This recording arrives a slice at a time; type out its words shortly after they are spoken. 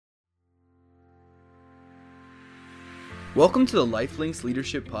Welcome to the LifeLinks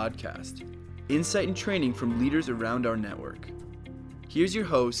Leadership Podcast, insight and training from leaders around our network. Here's your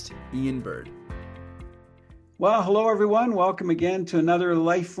host, Ian Bird. Well, hello everyone. Welcome again to another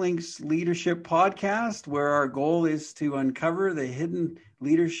LifeLinks Leadership Podcast, where our goal is to uncover the hidden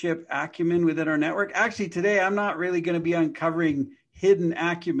leadership acumen within our network. Actually, today I'm not really going to be uncovering hidden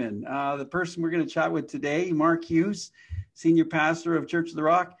acumen. The person we're going to chat with today, Mark Hughes, Senior Pastor of Church of the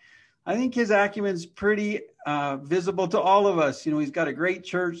Rock, I think his acumen is pretty visible to all of us. You know, he's got a great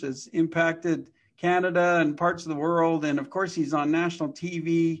church that's impacted Canada and parts of the world. And of course, he's on national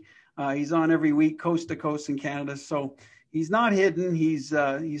TV. He's on every week, coast to coast in Canada. So he's not hidden. He's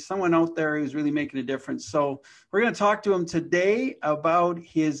someone out there who's really making a difference. So we're going to talk to him today about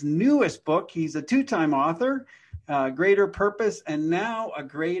his newest book. He's a two-time author. Greater Purpose and now A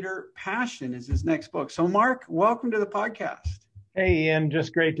Greater Passion is his next book. So Mark, welcome to the podcast. Hey, Ian,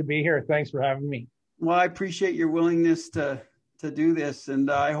 just great to be here. Thanks for having me. Well, I appreciate your willingness to do this. And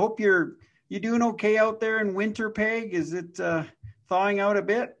I hope you're doing okay out there in Winnipeg. Is it thawing out a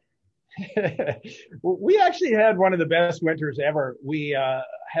bit? We actually had one of the best winters ever. We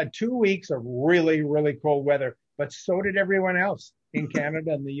had 2 weeks of really, really cold weather, but so did everyone else in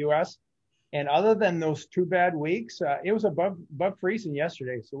Canada and the US. And other than those 2 bad weeks, it was above freezing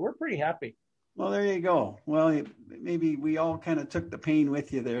yesterday. So we're pretty happy. Well, there you go. Well, maybe we all kind of took the pain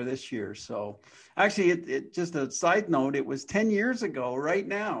with you there this year. So actually, it just a side note, it was 10 years ago right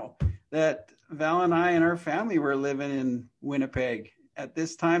now that Val and I and our family were living in Winnipeg at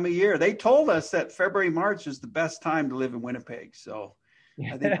this time of year. They told us that February, March is the best time to live in Winnipeg. So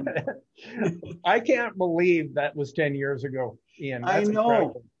I think I can't believe that was 10 years ago, Ian. That's I know.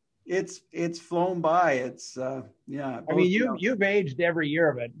 Incredible. It's flown by. It's yeah. I mean, you've aged every year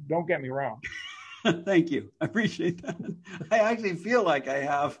of it. Don't get me wrong. Thank you. I appreciate that. I actually feel like I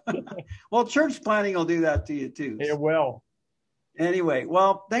have. Well, church planning will do that to you too. It will. Anyway,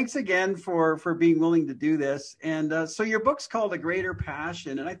 well, thanks again for being willing to do this. And so your book's called A Greater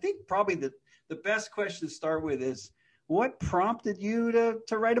Passion. And I think probably the best question to start with is, what prompted you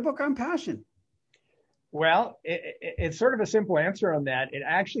to write a book on passion? Well, it's sort of a simple answer on that. It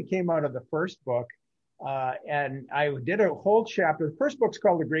actually came out of the first book. And I did a whole chapter. The first book's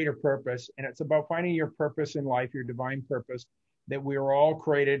called A Greater Purpose, and it's about finding your purpose in life, your divine purpose, that we were all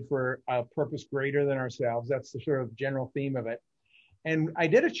created for a purpose greater than ourselves. That's the sort of general theme of it. And I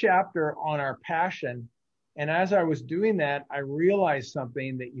did a chapter on our passion. And as I was doing that, I realized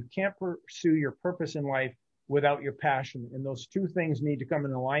something, that you can't pursue your purpose in life without your passion. And those two things need to come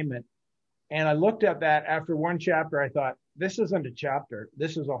in alignment. And I looked at that after one chapter. I thought, this isn't a chapter.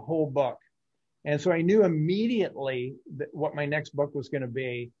 This is a whole book. And so I knew immediately what my next book was going to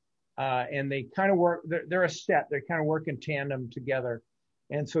be. And they kind of work, they're a set. They kind of work in tandem together.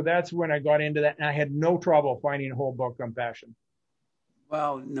 And so that's when I got into that. And I had no trouble finding a whole book on passion.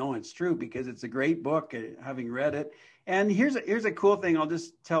 Well, no, it's true, because it's a great book, having read it. And here's a cool thing. I'll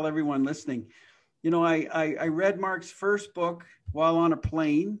just tell everyone listening. You know, I read Mark's first book while on a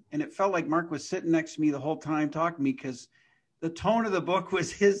plane, and it felt like Mark was sitting next to me the whole time talking to me, because the tone of the book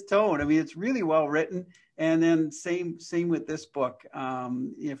was his tone. I mean, it's really well written. And then same with this book.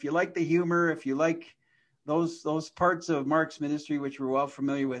 If you like the humor, if you like those parts of Mark's ministry, which we're well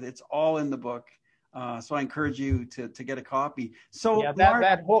familiar with, it's all in the book. So I encourage you to get a copy. So yeah,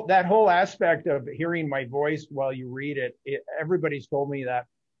 that whole aspect of hearing my voice while you read it, everybody's told me that.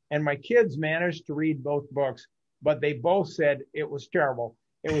 And my kids managed to read both books, but they both said it was terrible.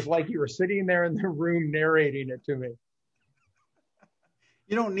 It was like you were sitting there in the room narrating it to me.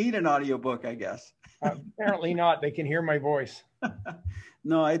 You don't need an audiobook, I guess. Apparently not. They can hear my voice.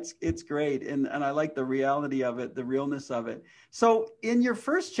 No, it's great. And I like the reality of it, the realness of it. So in your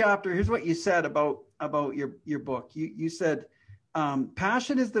first chapter, here's what you said about your book. You said,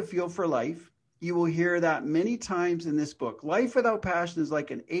 passion is the fuel for life. You will hear that many times in this book. Life without passion is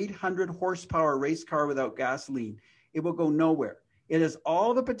like an 800 horsepower race car without gasoline. It will go nowhere. It has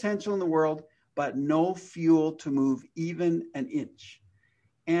all the potential in the world, but no fuel to move even an inch.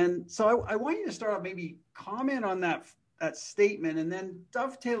 And so I want you to start off, maybe comment on that statement, and then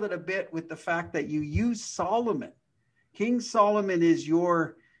dovetail it a bit with the fact that you use Solomon. King Solomon is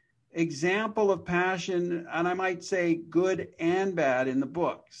your example of passion, and I might say good and bad in the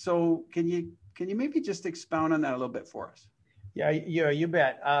book. So can you maybe just expound on that a little bit for us? Yeah, you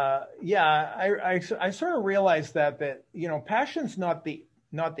bet. I sort of realized that you know, passion's not the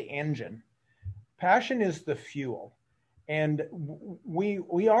engine. Passion is the fuel. And we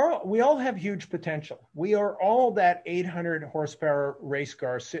all have huge potential. We are all that 800 horsepower race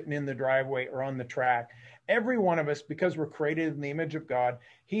car sitting in the driveway or on the track. every one of us, because we're created in the image of God,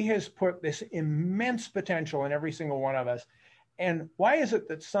 he has put this immense potential in every single one of us. And why is it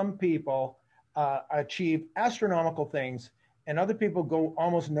that some people achieve astronomical things and other people go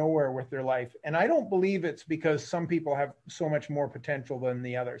almost nowhere with their life? And I don't believe it's because some people have so much more potential than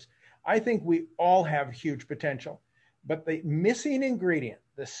the others. I think we all have huge potential, but the missing ingredient,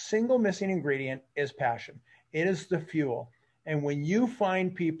 the single missing ingredient, is passion. It is the fuel. And when you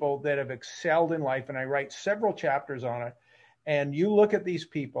find people that have excelled in life, and I write several chapters on it, and you look at these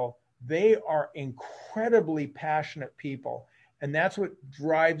people, they are incredibly passionate people. And that's what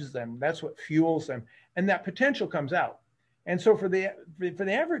drives them. That's what fuels them. And that potential comes out. And so for the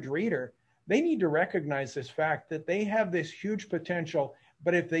average reader, they need to recognize this fact that they have this huge potential,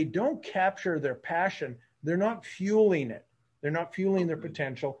 but if they don't capture their passion, they're not fueling it. They're not fueling their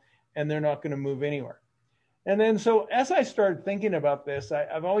potential, and they're not going to move anywhere. And then, so as I started thinking about this,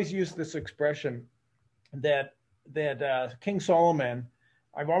 I've always used this expression that King Solomon,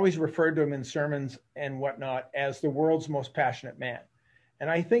 I've always referred to him in sermons and whatnot as the world's most passionate man. And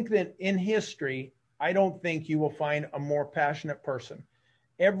I think that in history, I don't think you will find a more passionate person.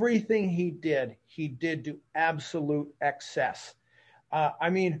 Everything he did to absolute excess. I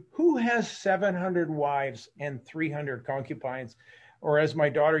mean, who has 700 wives and 300 concubines? Or as my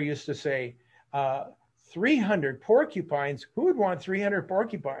daughter used to say, 300 porcupines? Who would want 300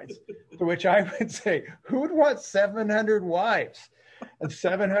 porcupines? To which I would say, who would want 700 wives and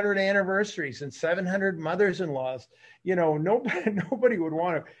 700 anniversaries and 700 mothers-in-laws? You know, nobody would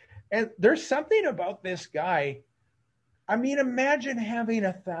want to. And there's something about this guy. I mean, imagine having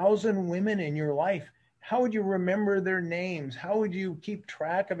 1,000 women in your life. How would you remember their names? How would you keep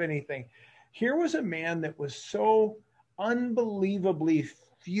track of anything? Here was a man that was so unbelievably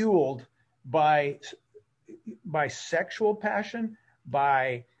fueled by sexual passion,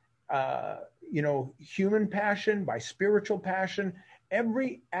 by human passion, by spiritual passion.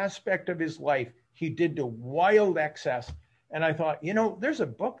 Every aspect of his life he did to wild excess. And I thought, there's a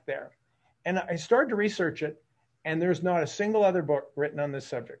book there. And I started to research it, and there's not a single other book written on this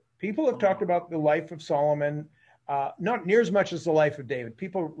subject. People have talked about the life of Solomon, not near as much as the life of David.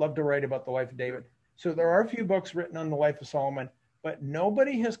 People love to write about the life of David. So there are a few books written on the life of Solomon, but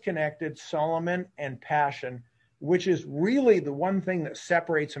nobody has connected Solomon and passion, which is really the one thing that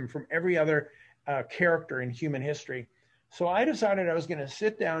separates him from every other character in human history. So I decided I was going to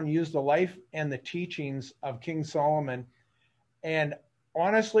sit down, use the life and the teachings of King Solomon. And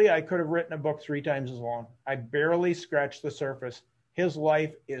honestly, I could have written a book 3 times as long. I barely scratched the surface. His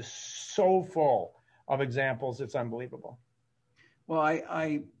life is so full of examples. It's unbelievable. Well,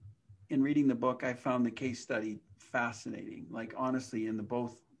 I in reading the book, I found the case study fascinating, like honestly, in the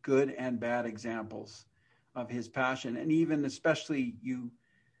both good and bad examples of his passion. And even especially you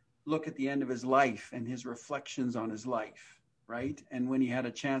look at the end of his life and his reflections on his life, right? And when he had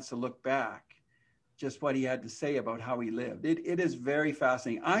a chance to look back, just what he had to say about how he lived. It is very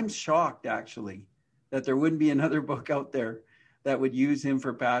fascinating. I'm shocked, actually, that there wouldn't be another book out there that would use him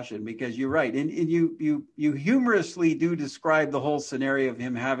for passion, because you're right. And you humorously do describe the whole scenario of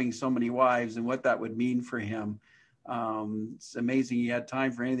him having so many wives and what that would mean for him. It's amazing he had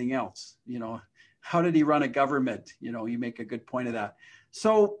time for anything else. How did he run a government? You make a good point of that.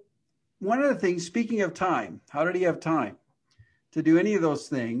 So one of the things, speaking of time, how did he have time to do any of those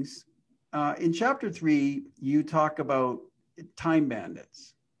things? In chapter 3, you talk about time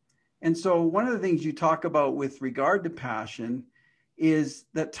bandits. And so one of the things you talk about with regard to passion is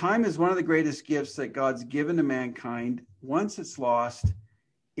that time is one of the greatest gifts that God's given to mankind. Once it's lost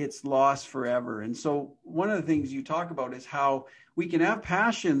forever. And so one of the things you talk about is how we can have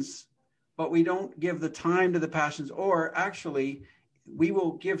passions, but we don't give the time to the passions, or actually we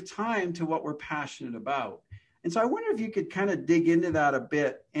will give time to what we're passionate about. And so I wonder if you could kind of dig into that a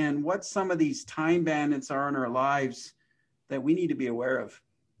bit, and what some of these time bandits are in our lives that we need to be aware of.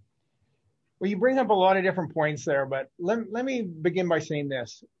 Well, you bring up a lot of different points there, but let me begin by saying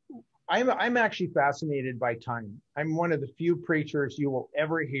this. I'm actually fascinated by time. I'm one of the few preachers you will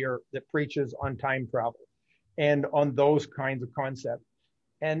ever hear that preaches on time travel and on those kinds of concepts.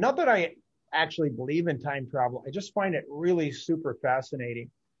 And not that I actually believe in time travel, I just find it really super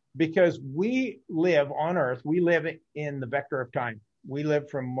fascinating, because we live on Earth, we live in the vector of time. We live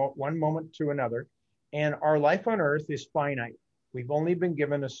from one moment to another, and our life on Earth is finite. We've only been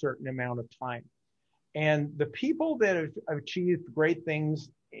given a certain amount of time. And the people that have achieved great things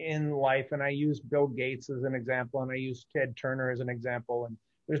in life, and I use Bill Gates as an example, and I use Ted Turner as an example, and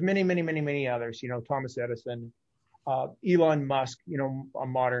there's many, many, many, many others, Thomas Edison, Elon Musk, a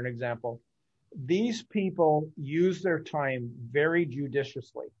modern example. These people use their time very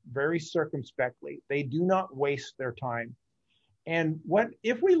judiciously, very circumspectly. They do not waste their time. And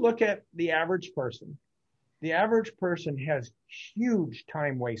if we look at the average person has huge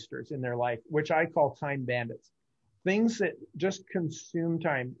time wasters in their life, which I call time bandits, things that just consume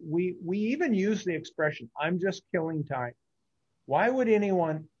time. We even use the expression, I'm just killing time. Why would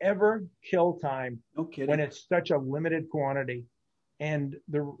anyone ever kill time when it's such a limited quantity? And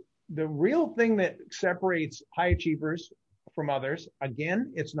the real thing that separates high achievers from others,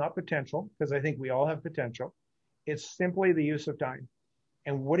 again, it's not potential, because I think we all have potential. It's simply the use of time.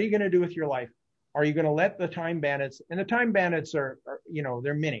 And what are you going to do with your life? Are you going to let the time bandits, and the time bandits are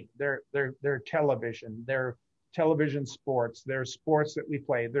they're many. They're television, they're television sports, they're sports that we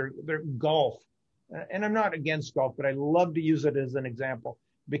play, they're golf. And I'm not against golf, but I love to use it as an example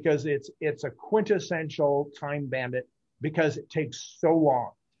because it's a quintessential time bandit because it takes so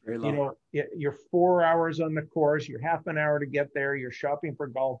long. Very long. You're 4 hours on the course, you're half an hour to get there, you're shopping for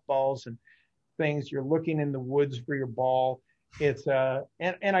golf balls and things, you're looking in the woods for your ball. It's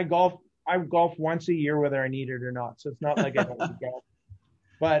and I golf once a year whether I need it or not. So it's not like I don't golf.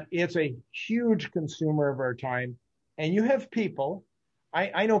 But it's a huge consumer of our time. And you have people,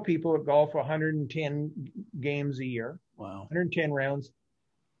 I know people that golf 110 games a year. Wow. 110 rounds.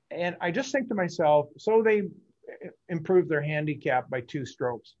 And I just think to myself, so they improve their handicap by 2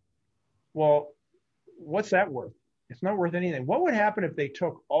 strokes. Well, what's that worth? It's not worth anything. What would happen if they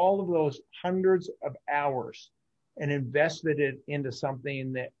took all of those hundreds of hours and invested it into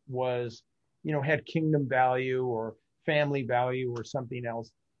something that was, had kingdom value or family value or something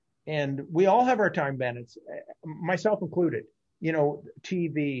else? And we all have our time bandits, myself included.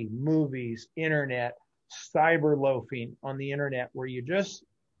 TV, movies, internet, cyber loafing on the internet, where you just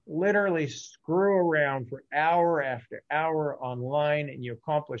literally screw around for hour after hour online and you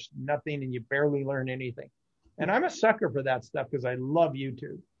accomplish nothing and you barely learn anything. And I'm a sucker for that stuff because I love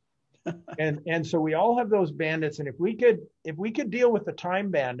YouTube. and so we all have those bandits. And if we could deal with the time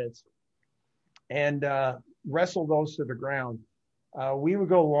bandits and wrestle those to the ground, we would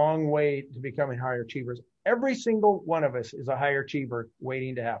go a long way to becoming higher achievers. Every single one of us is a higher achiever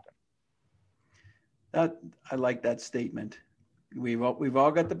waiting to happen. I like that statement. We've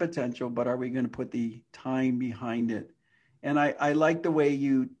all got the potential, but are we going to put the time behind it? And I like the way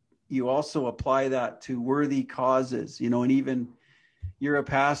you also apply that to worthy causes, and even you're a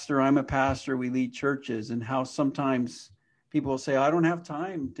pastor, I'm a pastor, we lead churches, and how sometimes people will say, I don't have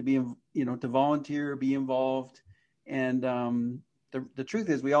time to be, to volunteer, be involved. And the truth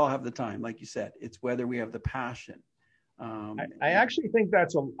is we all have the time. Like you said, it's whether we have the passion. I actually think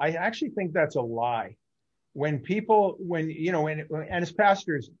that's a lie. When and as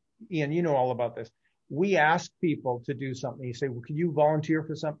pastors, Ian, all about this, we ask people to do something. You say, well, could you volunteer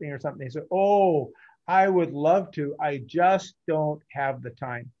for something or something? They say, oh, I would love to. I just don't have the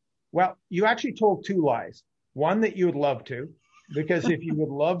time. Well, you actually told 2 lies. One, that you would love to, because if you would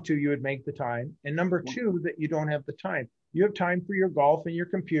love to, you would make the time. And number 2, that you don't have the time. You have time for your golf and your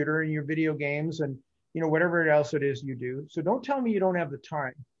computer and your video games and, whatever else it is you do. So don't tell me you don't have the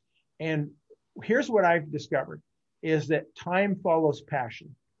time. And here's what I've discovered is that time follows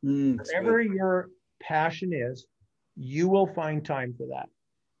passion. Wherever your passion is, you will find time for that.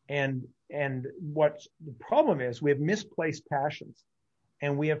 And what the problem is, we have misplaced passions,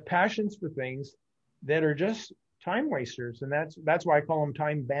 and we have passions for things that are just time wasters. And that's why I call them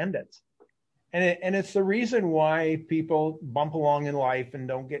time bandits. And it's the reason why people bump along in life and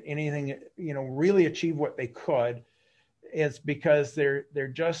don't get anything, really achieve what they could. It's because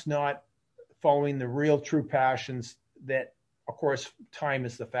they're just not following the real true passions that, of course, time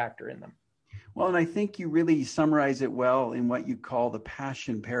is the factor in them. Well, and I think you really summarize it well in what you call the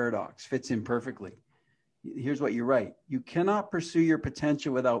passion paradox. Fits in perfectly. Here's what you write. You cannot pursue your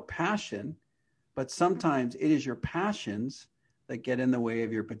potential without passion, but sometimes it is your passions that get in the way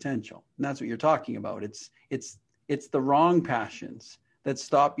of your potential. And that's what you're talking about. It's the wrong passions that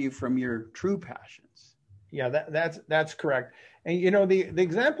stop you from your true passions. Yeah, that's correct. And the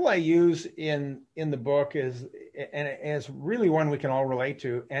example I use in the book is really one we can all relate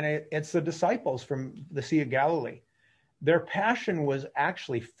to, and it's the disciples from the Sea of Galilee. Their passion was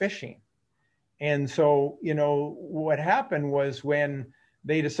actually fishing. And so, what happened was when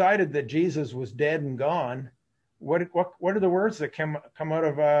they decided that Jesus was dead and gone, what are the words that come out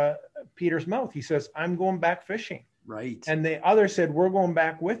of Peter's mouth? He says, I'm going back fishing. Right. And the others said, we're going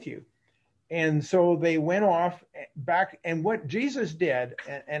back with you. And so they went off back. And what Jesus did,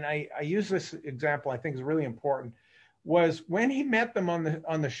 and I use this example, I think is really important, was when he met them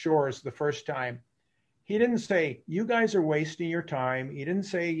on the shores the first time, He didn't say, you guys are wasting your time. He didn't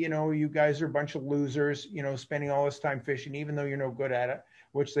say, you guys are a bunch of losers, spending all this time fishing, even though you're no good at it,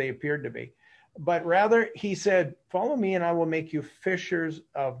 which they appeared to be. But rather, he said, follow me and I will make you fishers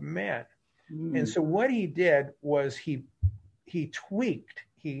of men. And so what he did was he tweaked.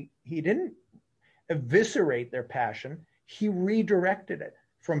 He didn't eviscerate their passion. He redirected it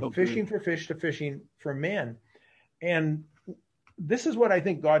from fishing for fish to fishing for men. And this is what I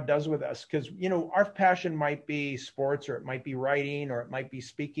think God does with us, because, our passion might be sports, or it might be writing, or it might be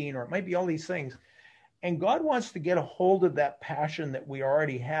speaking, or it might be all these things. And God wants to get a hold of that passion that we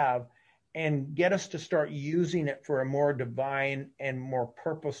already have and get us to start using it for a more divine and more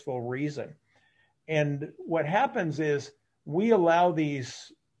purposeful reason. And what happens is we allow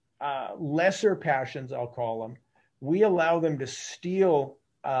these lesser passions, I'll call them, we allow them to steal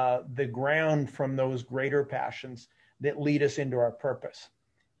the ground from those greater passions that lead us into our purpose.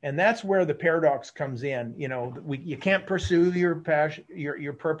 And that's where the paradox comes in. You can't pursue your passion,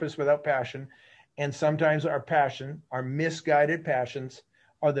 your purpose without passion. And sometimes our misguided passions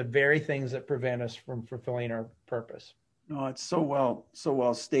are the very things that prevent us from fulfilling our purpose. No, it's so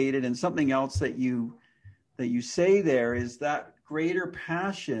well stated. And something else that you say there is that greater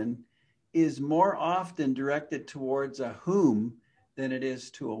passion is more often directed towards a whom than it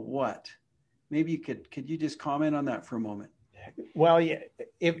is to a what. Maybe could you just comment on that for a moment? Well, yeah,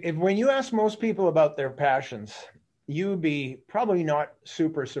 if when you ask most people about their passions, you'd be probably not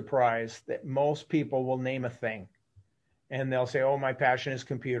super surprised that most people will name a thing. And they'll say, oh, my passion is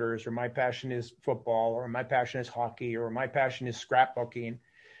computers, or my passion is football, or my passion is hockey, or my passion is scrapbooking.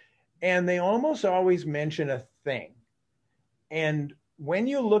 And they almost always mention a thing. And when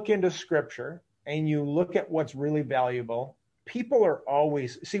you look into scripture and you look at what's really valuable, people are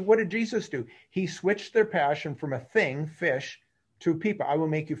always, see, what did Jesus do? He switched their passion from a thing, fish, to people. I will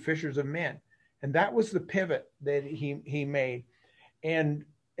make you fishers of men. And that was the pivot that he made. And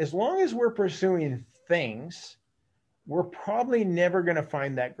as long as we're pursuing things, we're probably never going to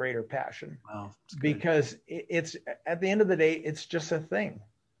find that greater passion. Wow, because it's at the end of the day, it's just a thing.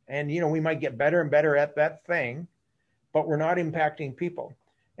 And, we might get better and better at that thing, but we're not impacting people.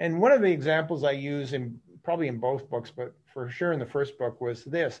 And one of the examples I use probably in both books, but for sure in the first book, was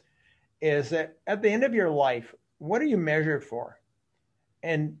this, is that at the end of your life, what are you measured for?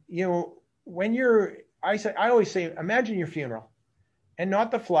 And, I always say, imagine your funeral, and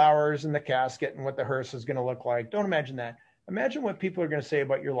not the flowers and the casket and what the hearse is going to look like. Don't imagine that. Imagine what people are going to say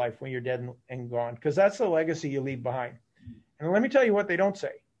about your life when you're dead and gone, because that's the legacy you leave behind. And let me tell you what they don't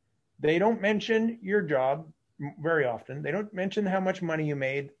say. They don't mention your job very often. They don't mention how much money you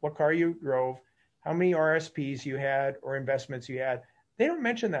made, what car you drove, how many RSPs you had or investments you had. They don't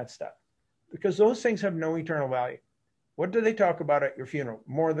mention that stuff because those things have no eternal value. What do they talk about at your funeral?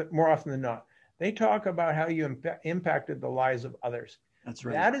 More often than not, they talk about how you impacted the lives of others. That's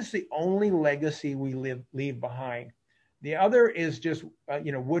right. That is the only legacy we leave behind. The other is just,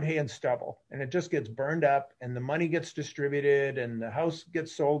 wood, hay, and stubble, and it just gets burned up, and the money gets distributed, and the house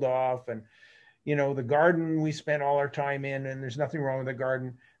gets sold off, and, the garden we spent all our time in, and there's nothing wrong with the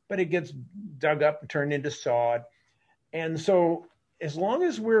garden, but it gets dug up and turned into sod. And so as long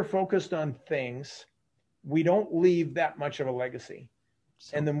as we're focused on things, we don't leave that much of a legacy.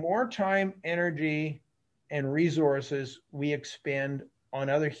 And the more time, energy, and resources we expend on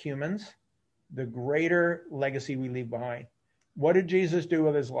other humans, the greater legacy we leave behind. What did Jesus do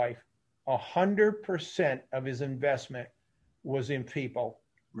with his life? 100% of his investment was in people.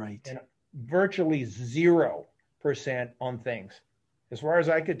 Right. And virtually 0% on things. As far as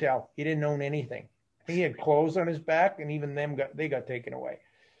I could tell, he didn't own anything. He had clothes on his back, and even they got taken away.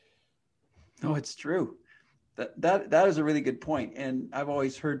 No, it's true. That is a really good point. And I've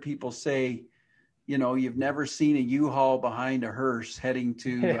always heard people say, you've never seen a U-Haul behind a hearse heading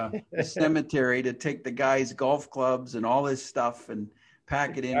to a cemetery to take the guy's golf clubs and all this stuff and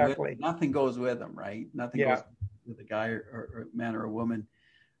pack it in. Nothing goes with them, right? Nothing goes with a guy or man or a woman.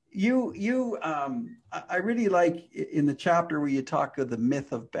 I really like in the chapter where you talk of the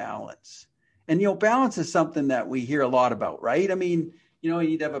myth of balance. And, balance is something that we hear a lot about, right? I mean, you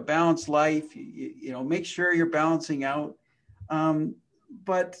need to have a balanced life, make sure you're balancing out.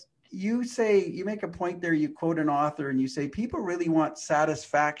 But you make a point there, you quote an author and you say, people really want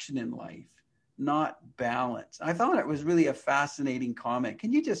satisfaction in life, not balance. I thought it was really a fascinating comment.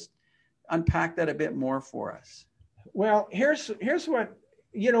 Can you just unpack that a bit more for us? Well, here's what,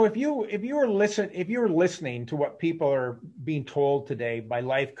 if you were listening to what people are being told today by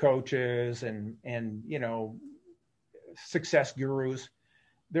life coaches and success gurus,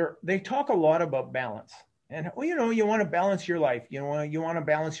 they talk a lot about balance. And well, you want to balance your life. You want to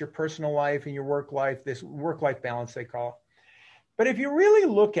balance your personal life and your work life, this work-life balance they call it. But if you really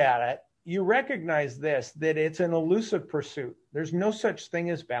look at it, you recognize that it's an elusive pursuit. There's no such thing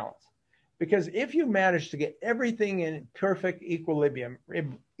as balance. Because if you manage to get everything in perfect equilibrium,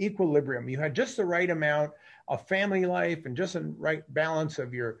 you had just the right amount of family life and just the right balance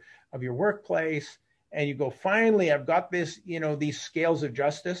of your workplace, and you go, finally, I've got this, these scales of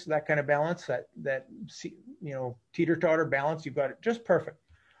justice, that kind of balance, that teeter-totter balance, you've got it just perfect.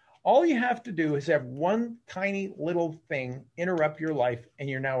 All you have to do is have one tiny little thing interrupt your life, and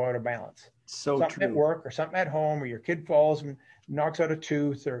you're now out of balance. Something true. At work or something at home, or your kid falls and knocks out a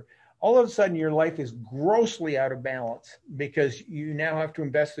tooth, or all of a sudden your life is grossly out of balance because you now have to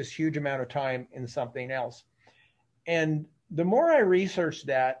invest this huge amount of time in something else. And the more I researched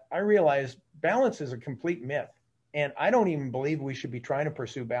that, I realized balance is a complete myth. And I don't even believe we should be trying to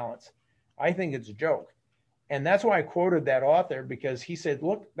pursue balance. I think it's a joke. And that's why I quoted that author, because he said,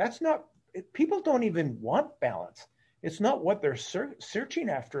 look, people don't even want balance. It's not what they're searching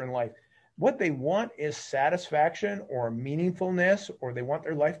after in life. What they want is satisfaction or meaningfulness, or they want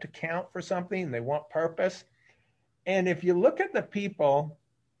their life to count for something. They want purpose. And if you look at the people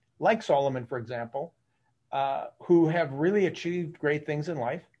like Solomon, for example, who have really achieved great things in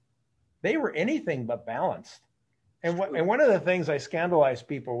life, they were anything but balanced. And one of the things I scandalize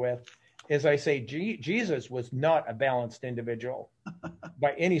people with is I say Jesus was not a balanced individual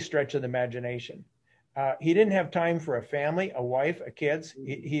by any stretch of the imagination. He didn't have time for a family, a wife, a kids.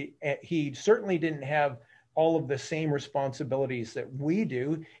 He certainly didn't have all of the same responsibilities that we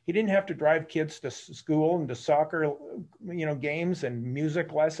do. He didn't have to drive kids to school and to soccer, games and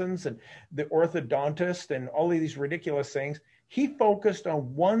music lessons and the orthodontist and all of these ridiculous things. He focused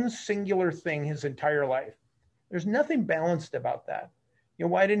on one singular thing his entire life. There's nothing balanced about that.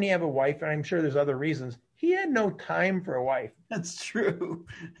 Why didn't he have a wife? And I'm sure there's other reasons. He had no time for a wife. That's true.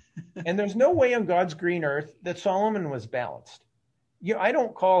 And there's no way on God's green earth that Solomon was balanced. I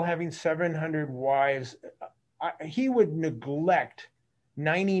don't call having 700 wives. He would neglect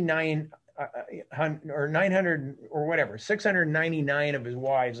 99 or 900 or whatever, 699 of his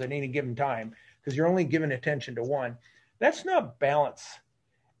wives at any given time, because you're only giving attention to one. That's not balance.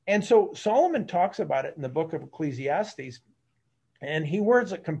 And so Solomon talks about it in the book of Ecclesiastes, and he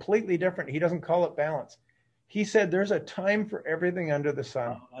words it completely different. He doesn't call it balance. He said there's a time for everything under the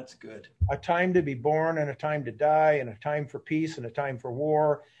sun. Oh, that's good. A time to be born and a time to die, and a time for peace and a time for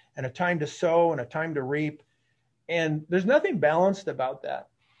war, and a time to sow and a time to reap. And there's nothing balanced about that.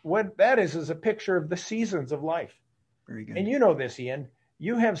 What that is a picture of the seasons of life. Very good. And you know this, Ian.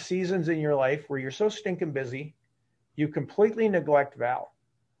 You have seasons in your life where you're so stinking busy, you completely neglect Val,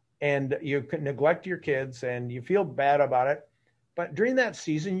 and you neglect your kids, and you feel bad about it. But during that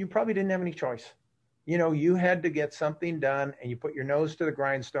season, you probably didn't have any choice. You had to get something done, and you put your nose to the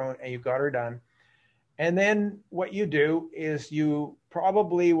grindstone and you got her done. And then what you do is you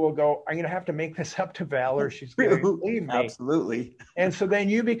probably will go, I'm going to have to make this up to Val or she's going to leave me. Absolutely. And so then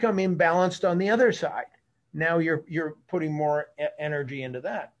you become imbalanced on the other side. Now you're putting more energy into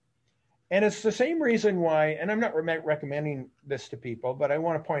that. And it's the same reason why, and I'm not recommending this to people, but I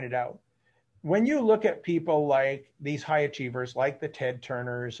want to point it out. When you look at people like these high achievers, like the Ted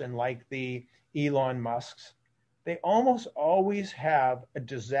Turners and like the Elon Musks, they almost always have a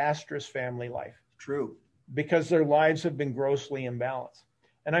disastrous family life. True. Because their lives have been grossly imbalanced.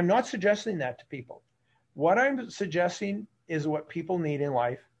 And I'm not suggesting that to people. What I'm suggesting is what people need in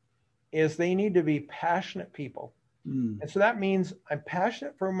life is they need to be passionate people. And so that means I'm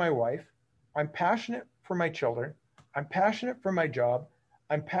passionate for my wife. I'm passionate for my children. I'm passionate for my job.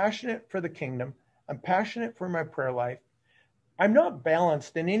 I'm passionate for the kingdom. I'm passionate for my prayer life. I'm not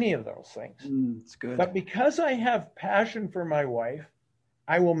balanced in any of those things. It's good. But because I have passion for my wife,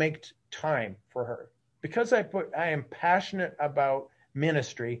 I will make time for her. Because I am passionate about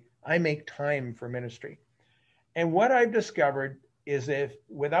ministry, I make time for ministry. And what I've discovered is if,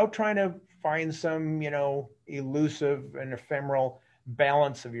 without trying to find some, elusive and ephemeral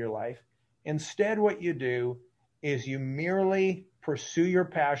balance of your life, instead what you do is you merely pursue your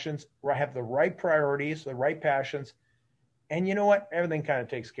passions, have the right priorities, the right passions, and you know what? Everything kind of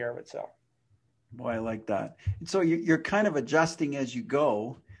takes care of itself. Boy, I like that. So you're kind of adjusting as you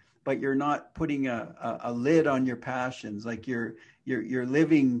go, but you're not putting a lid on your passions. Like you're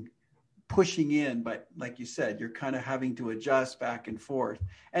living, pushing in, but like you said, you're kind of having to adjust back and forth.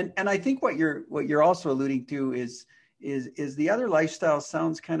 And I think what you're also alluding to is the other lifestyle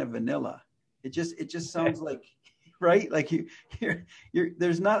sounds kind of vanilla. It just sounds like right? Like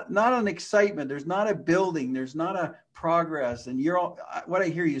there's not an excitement, there's not a building, there's not a progress. And what I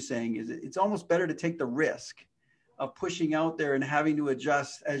hear you saying is it's almost better to take the risk of pushing out there and having to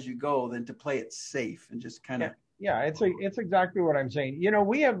adjust as you go than to play it safe and just kind of. Yeah, it's exactly what I'm saying.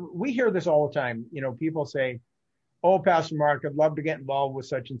 We hear this all the time. People say, "Oh, Pastor Mark, I'd love to get involved with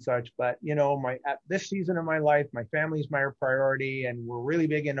such and such, but at this season of my life, my family's my priority, and we're really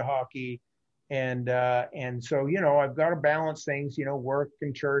big into hockey, and so I've got to balance things, work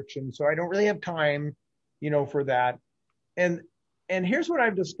and church, and so I don't really have time, for that." And here's what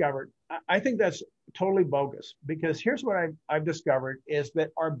I've discovered. I think that's totally bogus, because here's what I've discovered is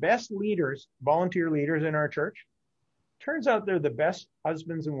that our best leaders, volunteer leaders in our church, turns out they're the best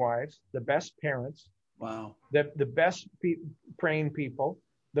husbands and wives, the best parents. Wow. The best praying people,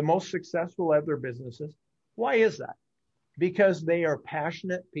 the most successful at their businesses. Why is that? Because they are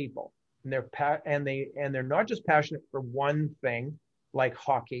passionate people, and they're not just passionate for one thing like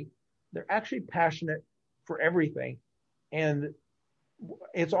hockey. They're actually passionate for everything. And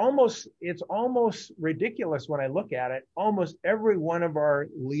it's almost ridiculous when I look at it. Almost every one of our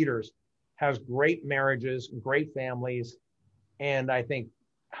leaders has great marriages and great families. And I think,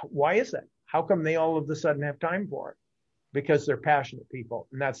 why is that? How come they all of a sudden have time for it? Because they're passionate people.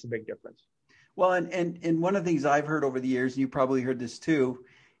 And that's the big difference. Well, and one of the things I've heard over the years, and you probably heard this too,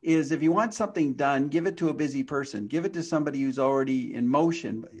 is if you want something done, give it to a busy person. Give it to somebody who's already in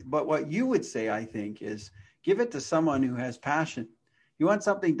motion. But what you would say, I think, is give it to someone who has passion. You want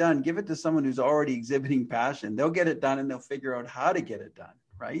something done, give it to someone who's already exhibiting passion. They'll get it done, and they'll figure out how to get it done,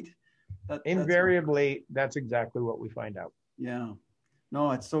 right? Invariably, that's exactly what we find out. Yeah.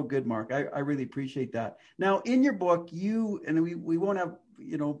 No, it's so good, Mark. I really appreciate that. Now, in your book, we won't have,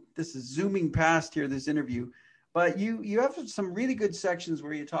 this is zooming past here, this interview, but you have some really good sections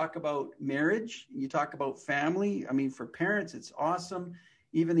where you talk about marriage, you talk about family. I mean, for parents, it's awesome.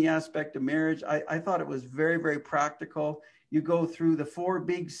 Even the aspect of marriage, I thought it was very, very practical. You go through the 4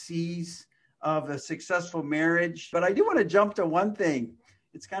 big C's of a successful marriage. But I do want to jump to one thing.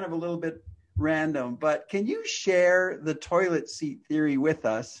 It's kind of a little bit random, but can you share the toilet seat theory with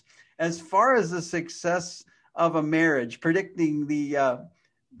us as far as the success of a marriage, predicting the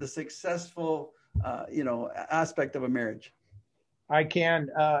successful, aspect of a marriage? I can.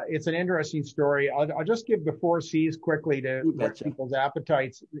 It's an interesting story. I'll just give the 4 C's quickly to whet people's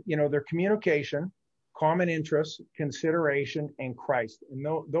appetites. Their communication, common interests, consideration, and Christ. And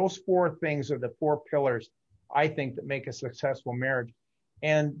those 4 things are the 4 pillars, I think, that make a successful marriage.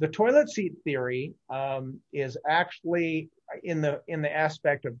 And the toilet seat theory is actually in the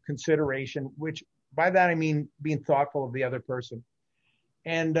aspect of consideration, which by that I mean being thoughtful of the other person.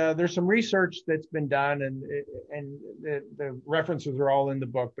 And there's some research that's been done, and the references are all in the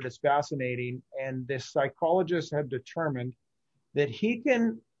book, but it's fascinating. And this psychologist had determined that he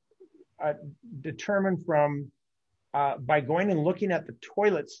can determine from by going and looking at the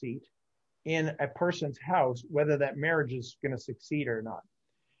toilet seat in a person's house whether that marriage is going to succeed or not.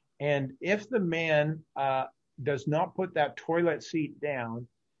 And if the man does not put that toilet seat down,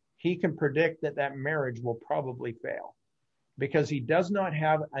 he can predict that marriage will probably fail, because he does not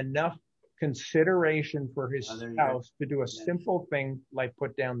have enough consideration for his spouse to do a simple thing like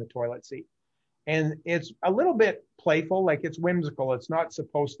put down the toilet seat. And it's a little bit playful, like it's whimsical. It's not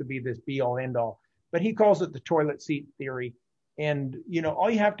supposed to be this be all end all, but he calls it the toilet seat theory. And, all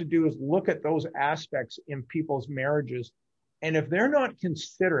you have to do is look at those aspects in people's marriages. And if they're not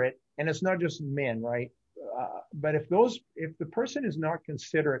considerate, and it's not just men, right? But if the person is not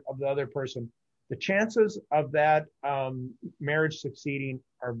considerate of the other person, the chances of that marriage succeeding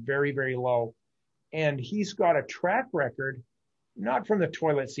are very, very low. And he's got a track record, not from the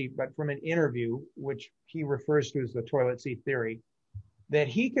toilet seat, but from an interview, which he refers to as the toilet seat theory, that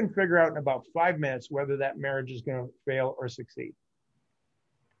he can figure out in about 5 minutes whether that marriage is going to fail or succeed.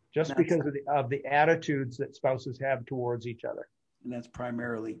 Just because of the attitudes that spouses have towards each other. And that's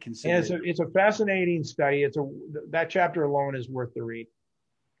primarily considered. And it's a fascinating study. That chapter alone is worth the read.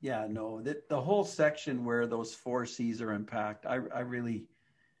 Yeah, no, the whole section where those 4 C's are unpacked,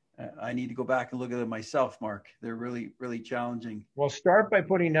 I need to go back and look at them myself, Mark. They're really, really challenging. Well, start by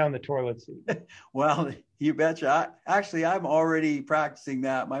putting down the toilet seat. Well, you betcha. I'm already practicing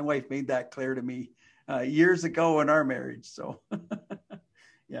that. My wife made that clear to me years ago in our marriage. So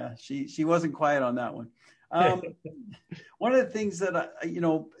yeah, she wasn't quiet on that one. One of the things that,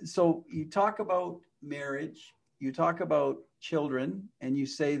 so you talk about marriage, you talk about children, and you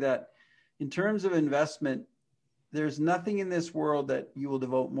say that in terms of investment, there's nothing in this world that you will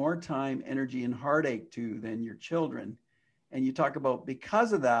devote more time, energy, and heartache to than your children. And you talk about,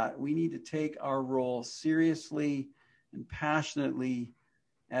 because of that, we need to take our role seriously and passionately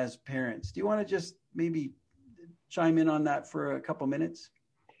as parents. Do you want to just maybe chime in on that for a couple minutes?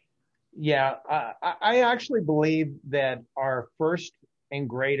 Yeah, I actually believe that our first and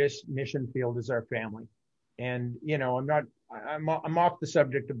greatest mission field is our family. And, I'm off the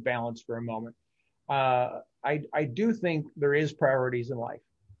subject of balance for a moment. I do think there is priorities in life,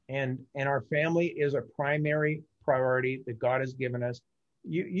 and our family is a primary priority that God has given us.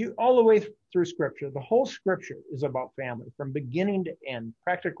 You all the way through Scripture, the whole Scripture is about family from beginning to end.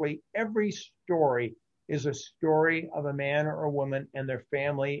 Practically every story is a story of a man or a woman and their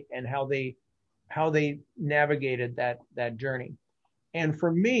family and how they navigated that journey. And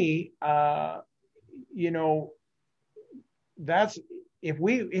for me, that's if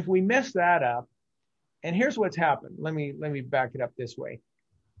we mess that up. And here's what's happened. Let me back it up this way.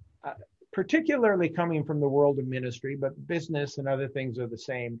 Particularly coming from the world of ministry, but business and other things are the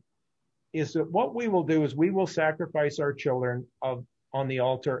same, is that what we will do is we will sacrifice our children on the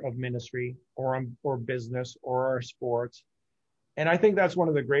altar of ministry or business or our sports. And I think that's one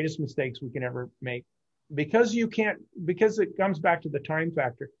of the greatest mistakes we can ever make, because it comes back to the time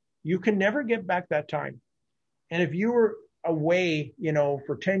factor. You can never get back that time. And if you were away,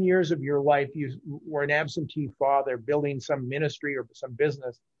 for 10 years of your life, you were an absentee father building some ministry or some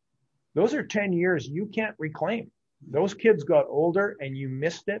business, those are 10 years you can't reclaim. Those kids got older and you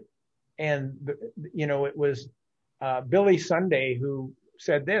missed it. And, it was Billy Sunday who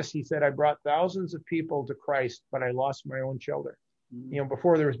said this. He said, I brought thousands of people to Christ, but I lost my own children. Mm-hmm.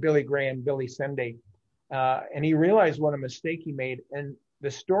 Before there was Billy Graham, Billy Sunday. And he realized what a mistake he made. And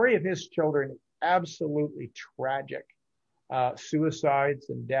the story of his children, absolutely tragic. Suicides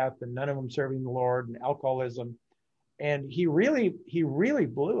and death, and none of them serving the Lord, and alcoholism. And he really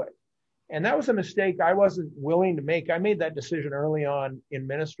blew it. And that was a mistake I wasn't willing to make. I made that decision early on in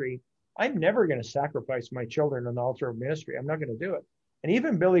ministry. I'm never going to sacrifice my children on the altar of ministry. I'm not going to do it. And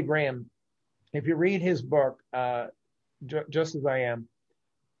even Billy Graham, if you read his book, Just As I Am,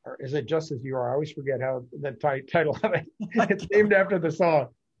 or is it Just As You Are? I always forget how the title of it. It's named after the song.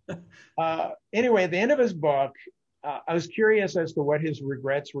 Anyway, at the end of his book, I was curious as to what his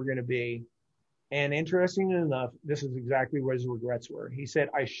regrets were going to be. And interestingly enough, this is exactly what his regrets were. He said,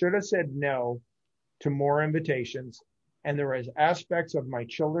 I should have said no to more invitations. And there was aspects of my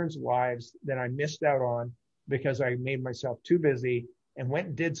children's lives that I missed out on because I made myself too busy and went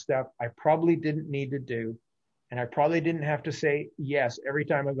and did stuff I probably didn't need to do. And I probably didn't have to say yes every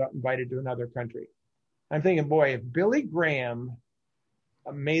time I got invited to another country. I'm thinking, boy, if Billy Graham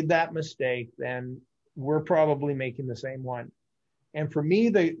made that mistake, then we're probably making the same one. And for me,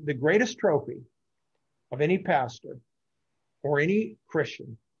 the greatest trophy of any pastor or any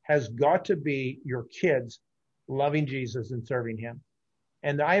Christian has got to be your kids loving Jesus and serving him.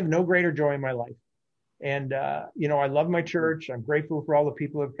 And I have no greater joy in my life. And, I love my church. I'm grateful for all the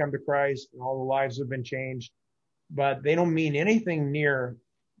people who have come to Christ and all the lives have been changed, but they don't mean anything near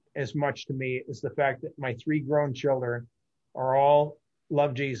as much to me as the fact that my 3 grown children are all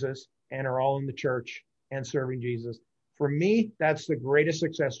love Jesus and are all in the church and serving Jesus. For me, that's the greatest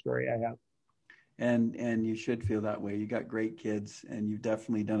success story I have. And you should feel that way. You got great kids, and you've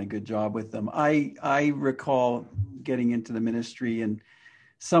definitely done a good job with them. I recall getting into the ministry and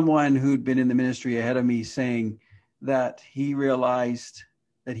someone who'd been in the ministry ahead of me saying that he realized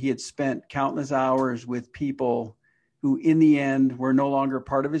that he had spent countless hours with people who in the end were no longer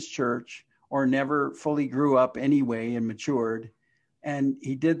part of his church or never fully grew up anyway and matured. And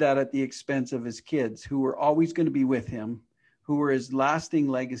he did that at the expense of his kids, who were always going to be with him, who were his lasting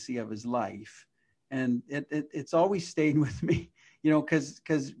legacy of his life. And it's always stayed with me, because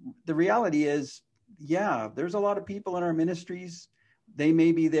the reality is, there's a lot of people in our ministries. They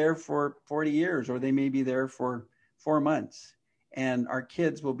may be there for 40 years, or they may be there for 4 months, and our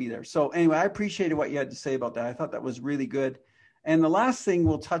kids will be there. So anyway, I appreciated what you had to say about that. I thought that was really good. And the last thing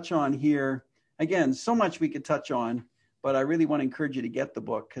we'll touch on here, again, so much we could touch on, but I really want to encourage you to get the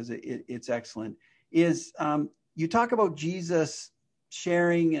book because it's excellent, is you talk about Jesus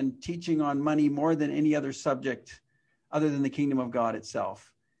sharing and teaching on money more than any other subject other than the kingdom of God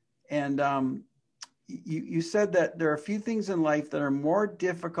itself. And you said that there are a few things in life that are more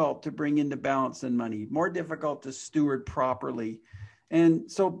difficult to bring into balance than money, more difficult to steward properly. And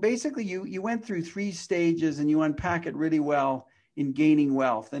so basically you went through 3 stages and you unpack it really well in gaining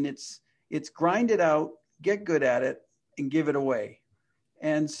wealth. And it's grind it out, get good at it, and give it away.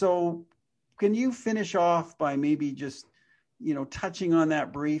 And so can you finish off by maybe just touching on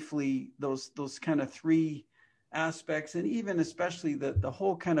that briefly, those kind of 3 aspects, and even especially the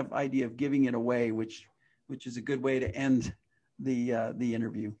whole kind of idea of giving it away, which is a good way to end the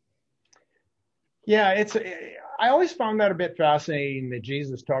interview. Yeah, I always found that a bit fascinating that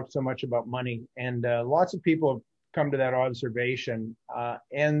Jesus talked so much about money, and lots of people have come to that observation.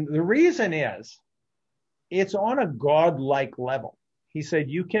 And the reason is, it's on a God-like level. He said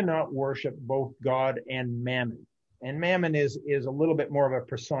you cannot worship both God and mammon. And mammon is a little bit more of a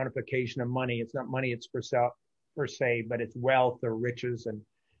personification of money. It's not money, it's per se, but it's wealth or riches.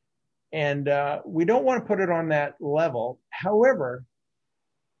 And we don't want to put it on that level. However,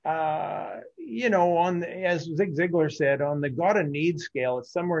 as Zig Ziglar said, on the God of need scale,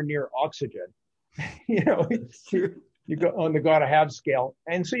 it's somewhere near oxygen. It's true. You go on the God to have scale.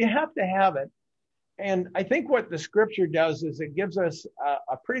 And so you have to have it. And I think what the scripture does is it gives us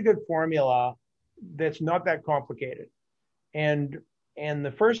a pretty good formula that's not that complicated. And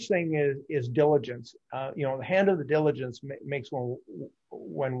the first thing is diligence. The hand of the diligence makes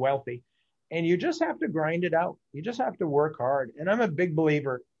one wealthy. And you just have to grind it out. You just have to work hard. And I'm a big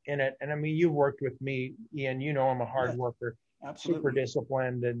believer in it. And I mean, you've worked with me, Ian, I'm a hard worker, absolutely. Super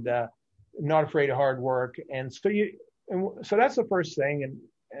disciplined and not afraid of hard work. And so that's the first thing.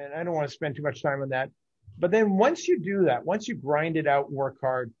 And I don't want to spend too much time on that. But then once you do that, once you grind it out and work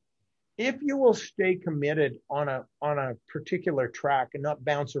hard, if you will stay committed on a particular track and not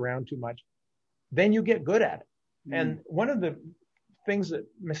bounce around too much, then you get good at it. And one of the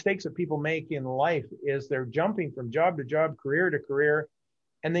mistakes that people make in life is they're jumping from job to job, career to career,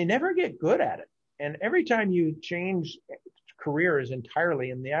 and they never get good at it. And every time you change careers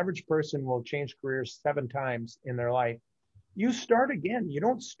entirely, and the average person will change careers 7 times in their life, you start again. You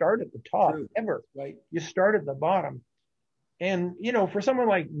don't start at the top. True. Ever. Right. You start at the bottom. And, for someone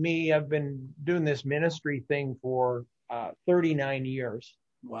like me, I've been doing this ministry thing for 39 years.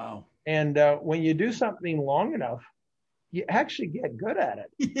 Wow. And when you do something long enough, you actually get good at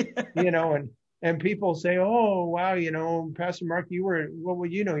it, yeah. And people say, oh, wow, Pastor Mark, you're an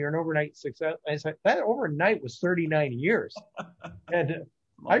overnight success. I said, that overnight was 39 years. And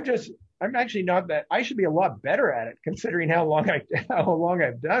I'm actually not that. I should be a lot better at it considering how long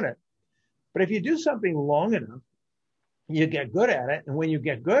I've done it. But if you do something long enough, you get good at it. And when you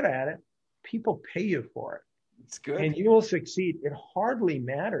get good at it, people pay you for it. It's good. And you will succeed. It hardly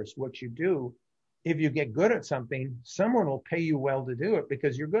matters what you do. If you get good at something, someone will pay you well to do it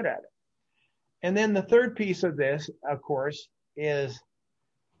because you're good at it. And then the third piece of this, of course, is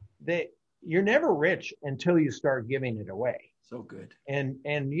that you're never rich until you start giving it away. So good. And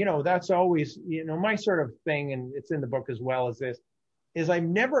that's always, my sort of thing, and it's in the book as well as this, is I've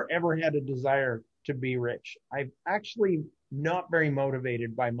never, ever had a desire to be rich. I've actually not very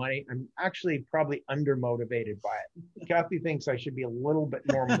motivated by money. I'm actually probably undermotivated by it. Kathy thinks I should be a little bit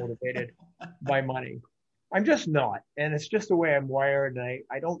more motivated by money. I'm just not. And it's just the way I'm wired. And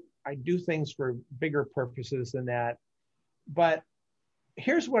I do things for bigger purposes than that. But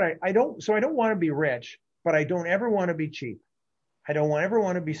here's what I don't want to be rich, but I don't ever want to be cheap. I don't ever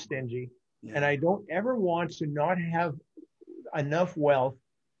want to be stingy. Yeah. And I don't ever want to not have enough wealth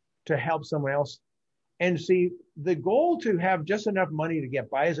to help someone else. And see, the goal to have just enough money to get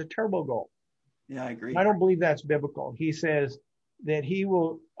by is a terrible goal. Yeah, I agree. I don't believe that's biblical. He says that he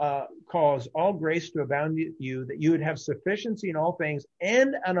will cause all grace to abound in you, that you would have sufficiency in all things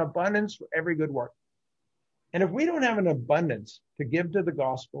and an abundance for every good work. And if we don't have an abundance to give to the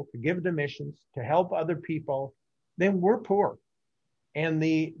gospel, to give to missions, to help other people, then we're poor. And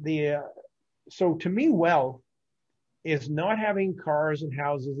so to me, wealth is not having cars and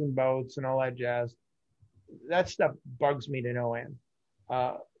houses and boats and all that jazz. That stuff bugs me to no end.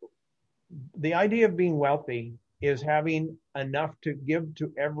 The idea of being wealthy is having enough to give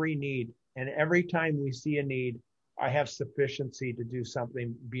to every need. And every time we see a need, I have sufficiency to do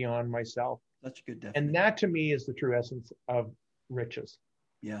something beyond myself. That's a good definition. And that to me is the true essence of riches.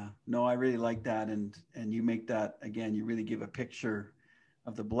 Yeah, no, I really like that. And you make that, again, you really give a picture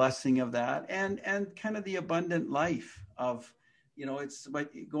of the blessing of that and kind of the abundant life of, it's like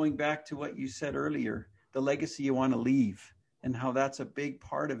going back to what you said earlier, the legacy you want to leave and how that's a big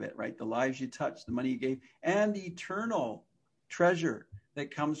part of it, right? The lives you touched, the money you gave, and the eternal treasure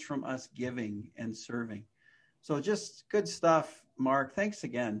that comes from us giving and serving. So just good stuff, Mark. Thanks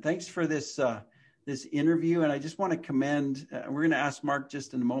again. Thanks for this interview. And I just want to commend, we're going to ask Mark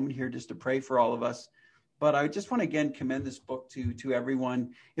just in a moment here just to pray for all of us. But I just want to again commend this book to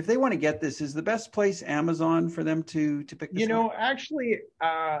everyone. If they want to get this, is the best place Amazon for them to pick this up? Actually,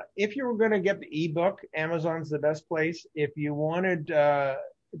 if you were going to get the ebook, Amazon's the best place. If you wanted a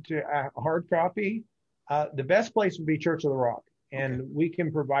hard copy, the best place would be Church of the Rock. And we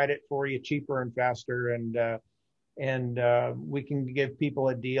can provide it for you cheaper and faster. And we can give people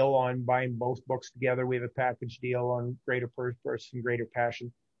a deal on buying both books together. We have a package deal on Greater Purpose and Greater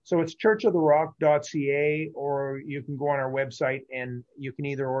Passion. So it's churchoftherock.ca, or you can go on our website, and you can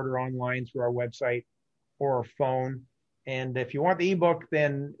either order online through our website or phone. And if you want the ebook,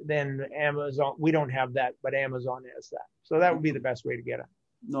 then Amazon, we don't have that, but Amazon has that. So that would be the best way to get it.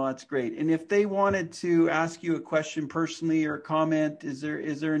 No, that's great. And if they wanted to ask you a question personally or comment, is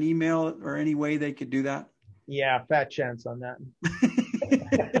there an email or any way they could do that? Yeah, fat chance on that.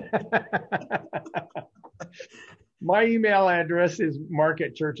 My email address is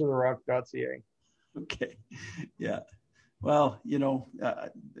mark@churchoftherock.ca. Okay. Yeah. Well,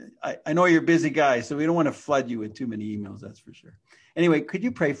 I know you're a busy guy, so we don't want to flood you with too many emails, that's for sure. Anyway, could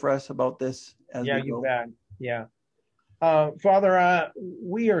you pray for us about this as we go? You bet. Yeah. Father,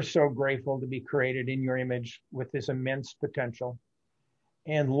 we are so grateful to be created in your image with this immense potential.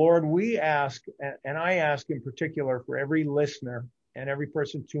 And Lord, we ask, and I ask in particular for every listener and every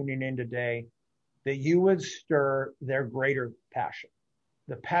person tuning in today, that you would stir their greater passion,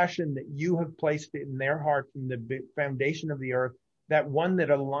 the passion that you have placed in their heart from the foundation of the earth, that one that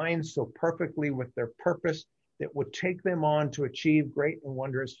aligns so perfectly with their purpose, that would take them on to achieve great and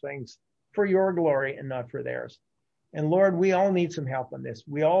wondrous things for your glory and not for theirs. And Lord, we all need some help on this.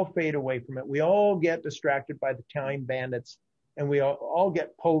 We all fade away from it. We all get distracted by the time bandits, and we all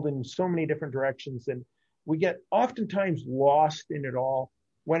get pulled in so many different directions. And we get oftentimes lost in it all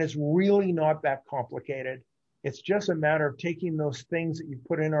when it's really not that complicated. It's just a matter of taking those things that you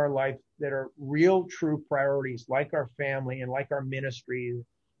put in our life that are real, true priorities, like our family and like our ministry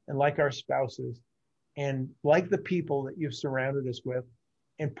and like our spouses and like the people that you've surrounded us with,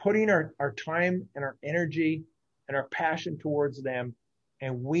 and putting our time and our energy and our passion towards them.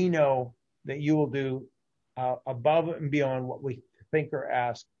 And we know that you will do above and beyond what we think or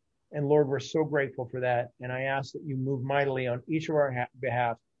ask. And Lord, we're so grateful for that. And I ask that you move mightily on each of our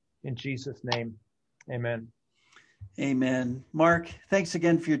behalf in Jesus' name. Amen. Amen. Mark, thanks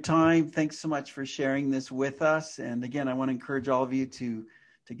again for your time. Thanks so much for sharing this with us. And again, I want to encourage all of you to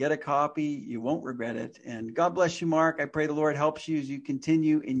get a copy. You won't regret it. And God bless you, Mark. I pray the Lord helps you as you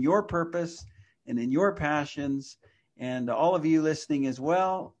continue in your purpose and in your passions. And all of you listening as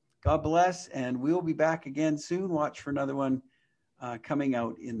well, God bless. And we'll be back again soon. Watch for another one coming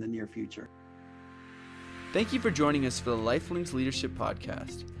out in the near future. Thank you for joining us for the Lifelinks Leadership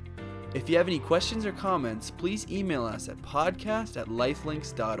Podcast. If you have any questions or comments, please email us at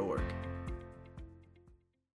podcast@lifelinks.org.